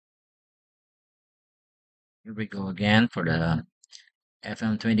Here we go again for the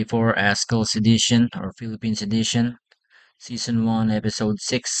FM24 Azkals edition or Philippines edition, Season 1, Episode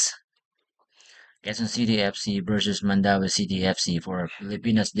 6, Quezon City FC versus Mandaue City FC for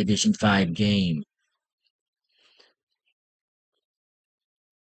Filipinas Division 5 game.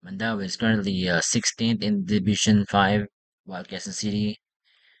 Mandaue is currently 16th in Division 5, while Quezon City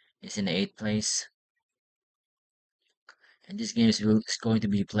is in the 8th place. And this game is going to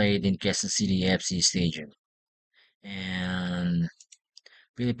be played in Quezon City FC Stadium. And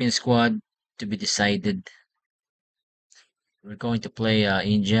Philippine squad to be decided. We're going to play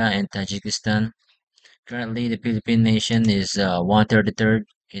India and Tajikistan. Currently, the Philippine nation is 133rd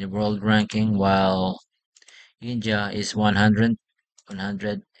in the world ranking, while India is 100,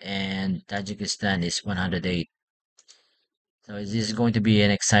 and Tajikistan is 108. So this is going to be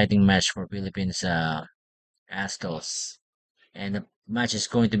an exciting match for Philippines Azkals. And the match is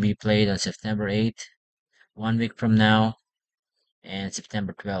going to be played on September 8th, 1 week from now, and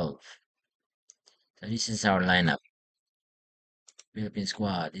September 12th. So this is our lineup. Philippine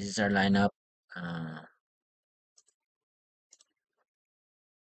squad. This is our lineup. Uh,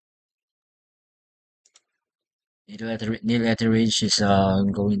 Neil Etheridge is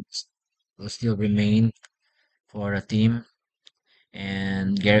going will still remain for the team,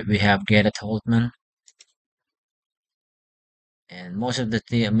 and we have Garrett Holtman, and most of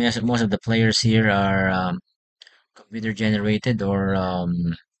the players here are computer generated or are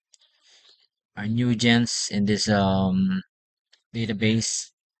new gens in this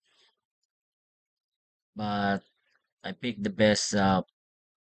database. But I picked the best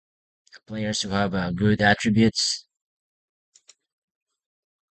players who have good attributes.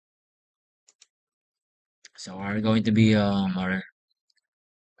 So are going to be our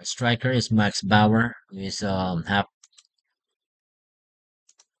striker is Max Bauer, who is half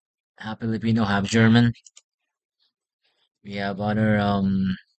Filipino, half German. We have other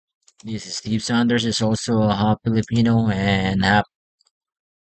this is Steve Sanders is also a half Filipino and half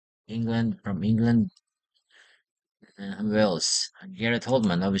England. Who else? Garrett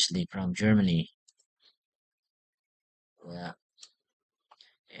Holtman, obviously from Germany. Yeah,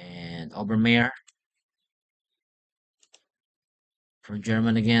 and Obermeier from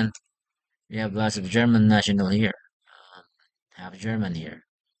German again. We have lots of German national here. Um, half German here.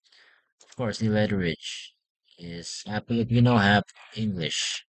 Of course, Neil Ederich is half Filipino, half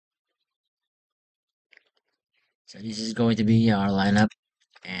English. So this is going to be our lineup,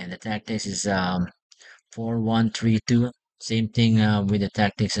 and the tactics is 4-1-3-2. Same thing with the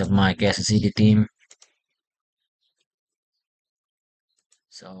tactics of my Kansas City team.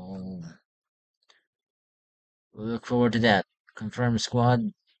 So we'll look forward to that. Confirm squad.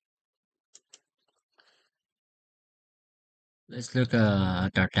 Let's look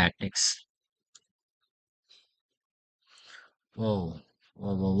at our tactics. Whoa,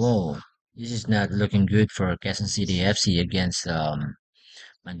 whoa, whoa, whoa. This is not looking good for Quezon City FC against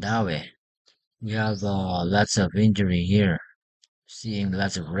Mandaue. We have lots of injury here. Seeing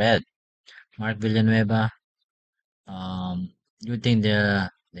lots of red. Mark Villanueva. Good thing the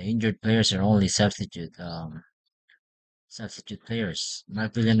injured players are only substitute players.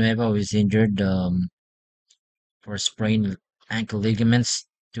 Mark Villanueva was injured for sprained ankle ligaments,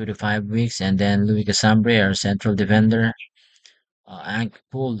 2 to 5 weeks, and then Louis Casambre, our central defender,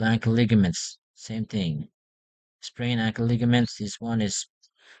 pulled ankle ligaments, same thing. Sprained ankle ligaments. This one is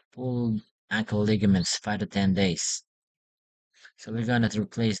pulled ankle ligaments, 5 to 10 days. So we're gonna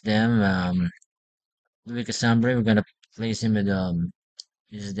replace them. Louis Casambre, we're gonna place him with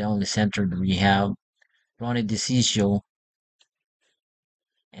this is the only center that we have. Ronnie DeCiccio,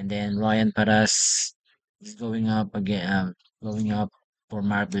 and then Ryan Paras is going up again, going up for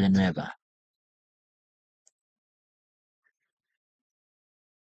Mark Villanueva.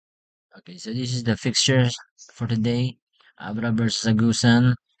 Okay, so this is the fixtures for today. Abra versus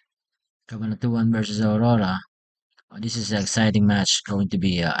Agusan, Cabanatuan versus Aurora. This is an exciting match. Going to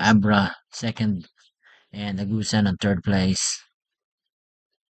be Abra second and Agusan on third place.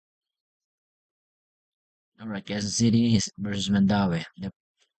 All right, Quezon City is versus Mandaue.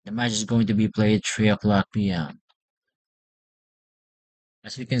 The match is going to be played 3 o'clock p.m.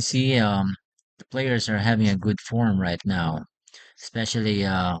 As you can see, the players are having a good form right now, especially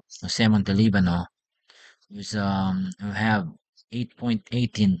Jose Montalibano, who have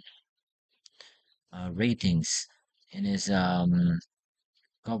 8.18 ratings in his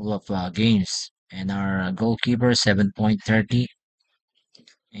couple of games, and our goalkeeper 7.30,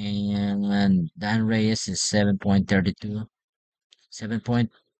 and Dan Reyes is 7.32.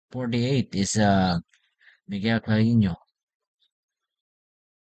 7.48 is Miguel Clarino.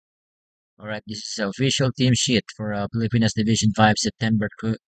 All right, this is the official team sheet for Pilipinas Div.5 September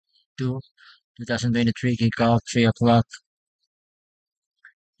 2, 2023 kickoff 3 o'clock.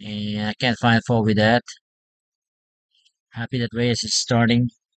 And I can't find fault with that. Happy that race is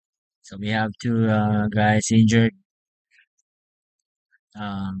starting. So we have two guys injured.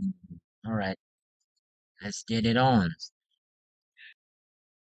 Um, all right, let's get it on.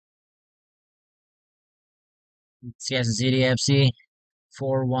 It's Quezon City FC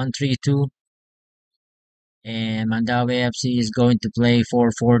 4132 and Mandaue FC is going to play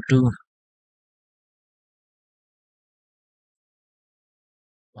 442.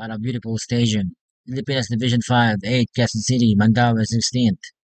 What a beautiful stadium. Pilipinas Division 5, 8, Quezon City, Mandaue 16th.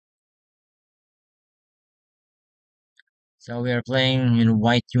 So we are playing in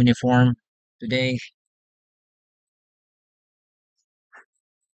white uniform today.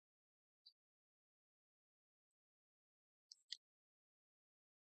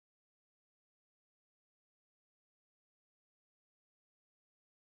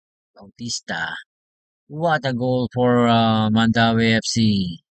 Bautista. What a goal for Mandaue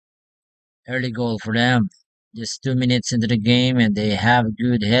FC. Early goal for them. Just 2 minutes into the game and they have a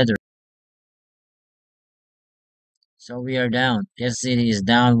good header. So we are down. Quezon City is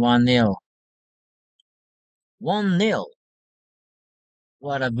down 1-0. 1-0.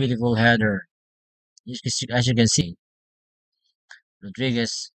 What a beautiful header. As you can see,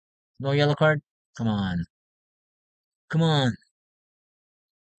 Rodriguez. No yellow card? Come on. Come on.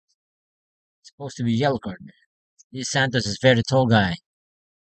 It's supposed to be yellow card. This Santos is very tall guy.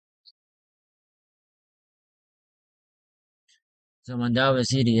 So Mandaue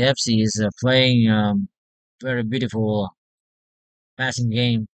City FC is playing very beautiful passing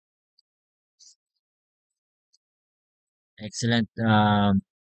game. Excellent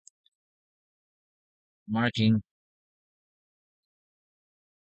marking.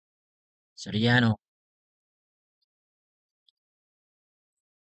 Soriano.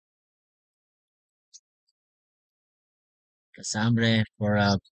 Casambre for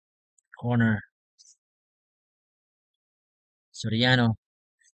a corner. Soriano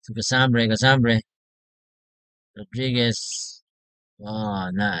to Casambre. Casambre. Rodriguez. Oh,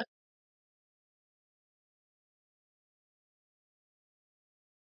 not.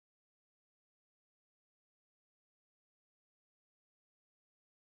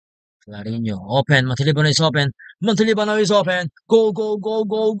 Clarinho. Open. Montalibano is open. Montalibano is open. Goal, goal, goal,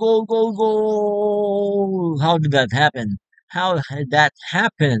 goal, goal, goal, goal. How did that happen? How did that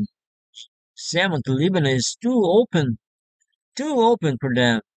happen? Sam Montalibano is too open. Too open for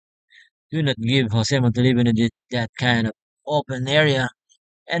them. Do not give Jose Montalibano that kind of open area,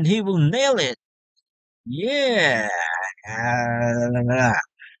 and he will nail it. Yeah. The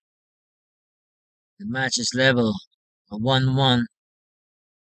match is level. 1-1.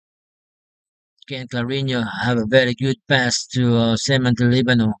 Ken Clarinho have a very good pass to Jose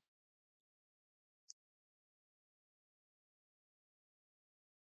Montalibano.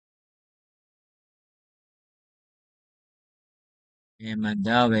 And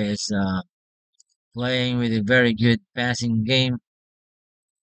Mandaue is playing with a very good passing game.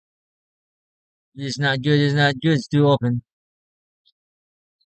 It's not good. It's not good. It's too open.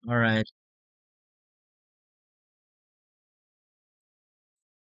 All right.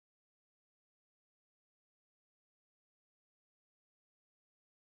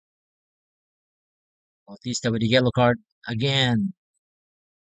 Bautista with the yellow card again.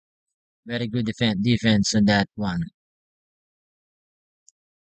 Very good defense on that one.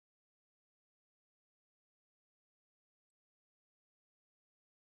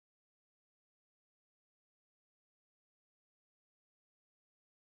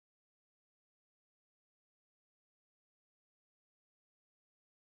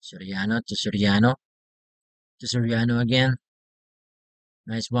 Soriano to Soriano to Soriano again.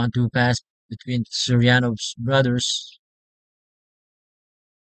 Nice 1-2 pass between Soriano's brothers.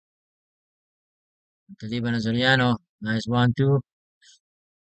 Taliban and Soriano. Nice 1-2.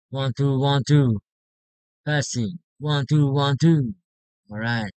 1-2, 1-2. Passing. 1-2, 1-2. All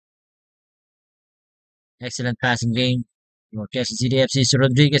right. Excellent passing game. Your Quezon City FC. So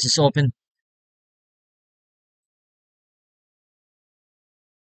Rodriguez is open.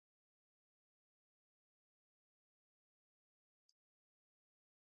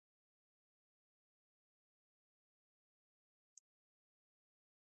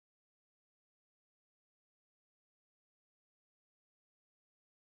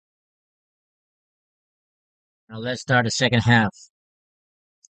 Now let's start the second half.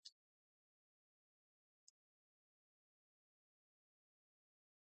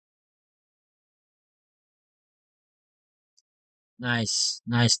 Nice.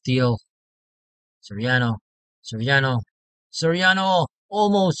 Nice steal. Soriano, Soriano, Soriano,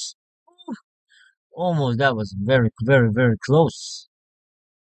 almost, almost. That was very, very, very close.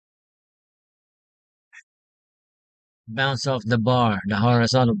 Bounce off the bar, the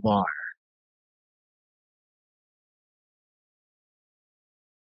horizontal bar.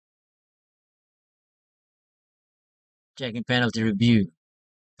 Checking penalty review.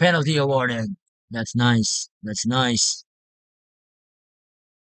 Penalty awarded. That's nice. That's nice.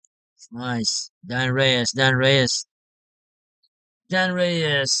 It's nice. Dan Reyes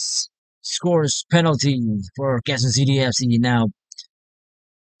scores penalty for Quezon City FC. Now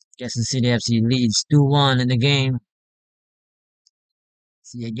Quezon City FC leads 2-1 in the game.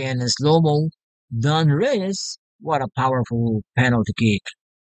 See again in slow-mo. Dan Reyes. What a powerful penalty kick.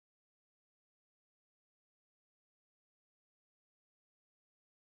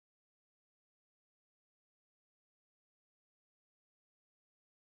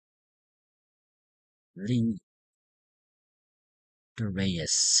 Lee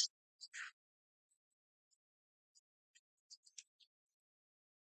Reyes.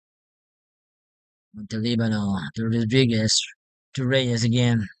 Montalibano to Rodriguez. To Reyes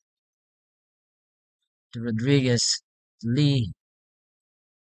again. To Rodriguez. Lee.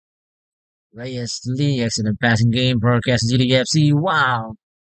 Reyes Lee. Excellent passing game for Quezon City FC. Wow.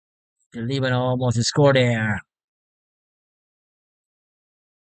 Montalibano almost scored there.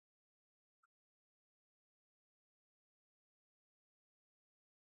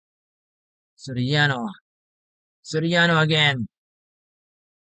 Soriano. Soriano again.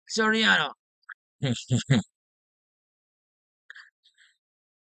 Soriano.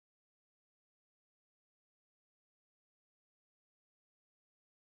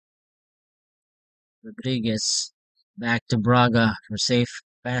 Rodriguez back to Braga for safe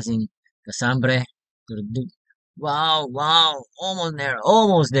passing. Casambre. Wow, wow. Almost there.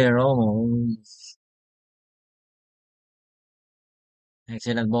 Almost there. Almost.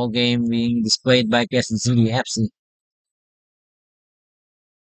 Excellent ball game being displayed by Quezon City FC.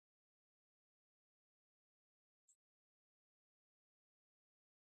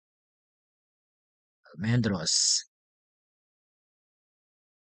 Almendros.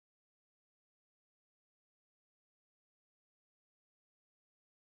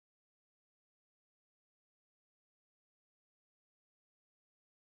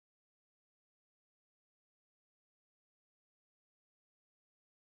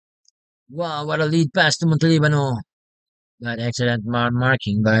 Wow, what a lead pass to Montalibano. But excellent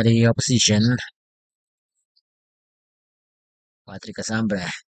marking by the opposition. Patrick Casambre.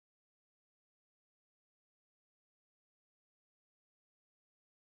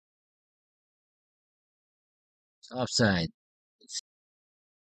 Offside.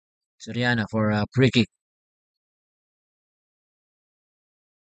 Soriano for a free kick.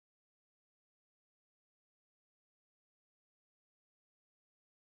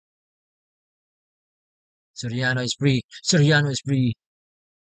 Soriano is free. Soriano is free.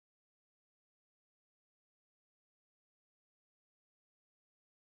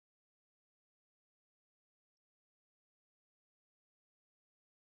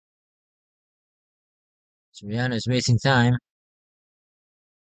 Soriano is wasting time.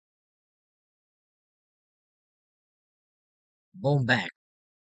 Bone back.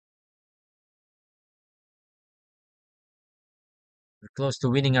 We're close to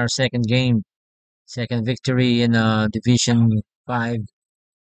winning our second game. Second victory in Division 5.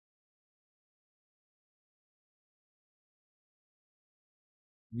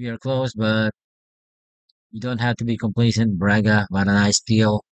 We are close, but we don't have to be complacent. Braga, what a nice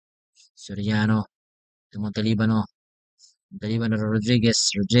steal. Soriano to Montalibano. Montalibano to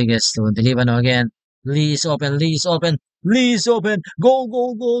Rodriguez. Rodriguez to Montalibano again. Lee is open. Lee is open. Lee is open. Goal,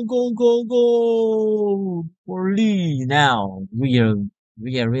 goal, goal, goal, goal, goal for Lee. Now we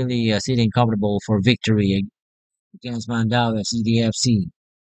are really sitting comfortable for victory against Mandaue CDFC.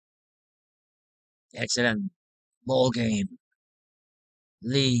 Excellent ball game.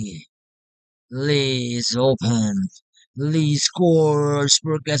 Lee. Lee is open. Lee scores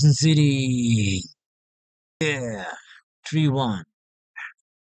for Quezon City. Yeah. 3-1. I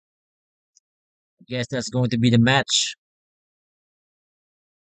guess that's going to be the match.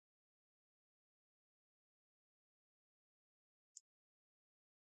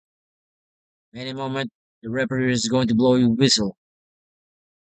 Any moment, the referee is going to blow your whistle.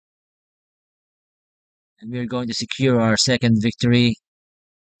 And we're going to secure our second victory,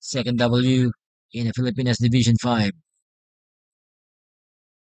 second W in the Philippines Division 5.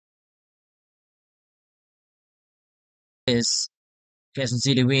 Is Quezon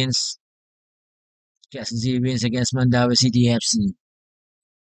City wins. Quezon City wins against Mandaue City FC.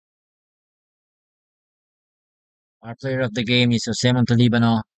 Our player of the game is Jose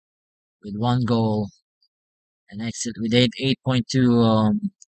Talibano with one goal and exit with 8.2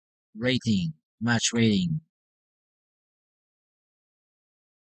 rating, match rating.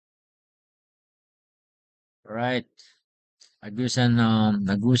 All right.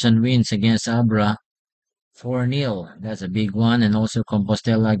 Agusan wins against Abra 4-0. That's a big one. And also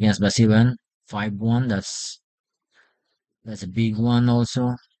Compostela against Basilan 5-1. That's a big one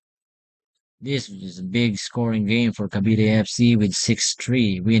also. This is a big scoring game for Cavite FC with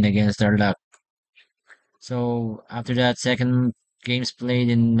 6-3 win against Tarlac. So after that, second games played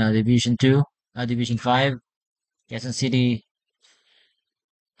in Division 2, Division 5. Quezon City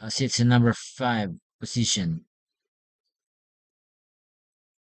sits in number 5 position.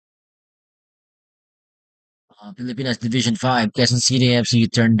 Pilipinas Division 5, Quezon City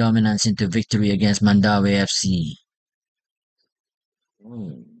FC turned dominance into victory against Mandaue FC.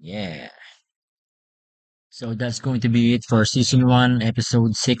 Oh, yeah. So that's going to be it for Season 1,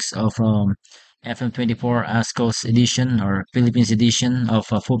 Episode 6 of FM24 Azkals edition or Philippines edition of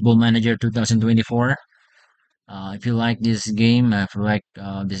Football Manager 2024. If you like this game, if you like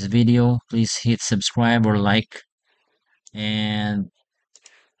this video, please hit subscribe or like. And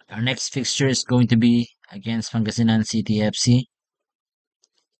our next fixture is going to be against Pangasinan City FC.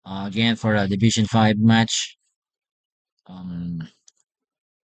 Again for a Division 5 match. Um,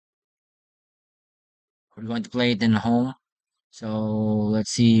 we're going to play it in home. So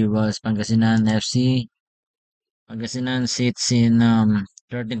let's see, was Pangasinan FC. Pangasinan sits in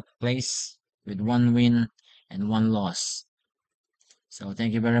 13th place with one win and one loss. So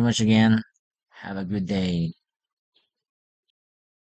thank you very much again. Have a good day.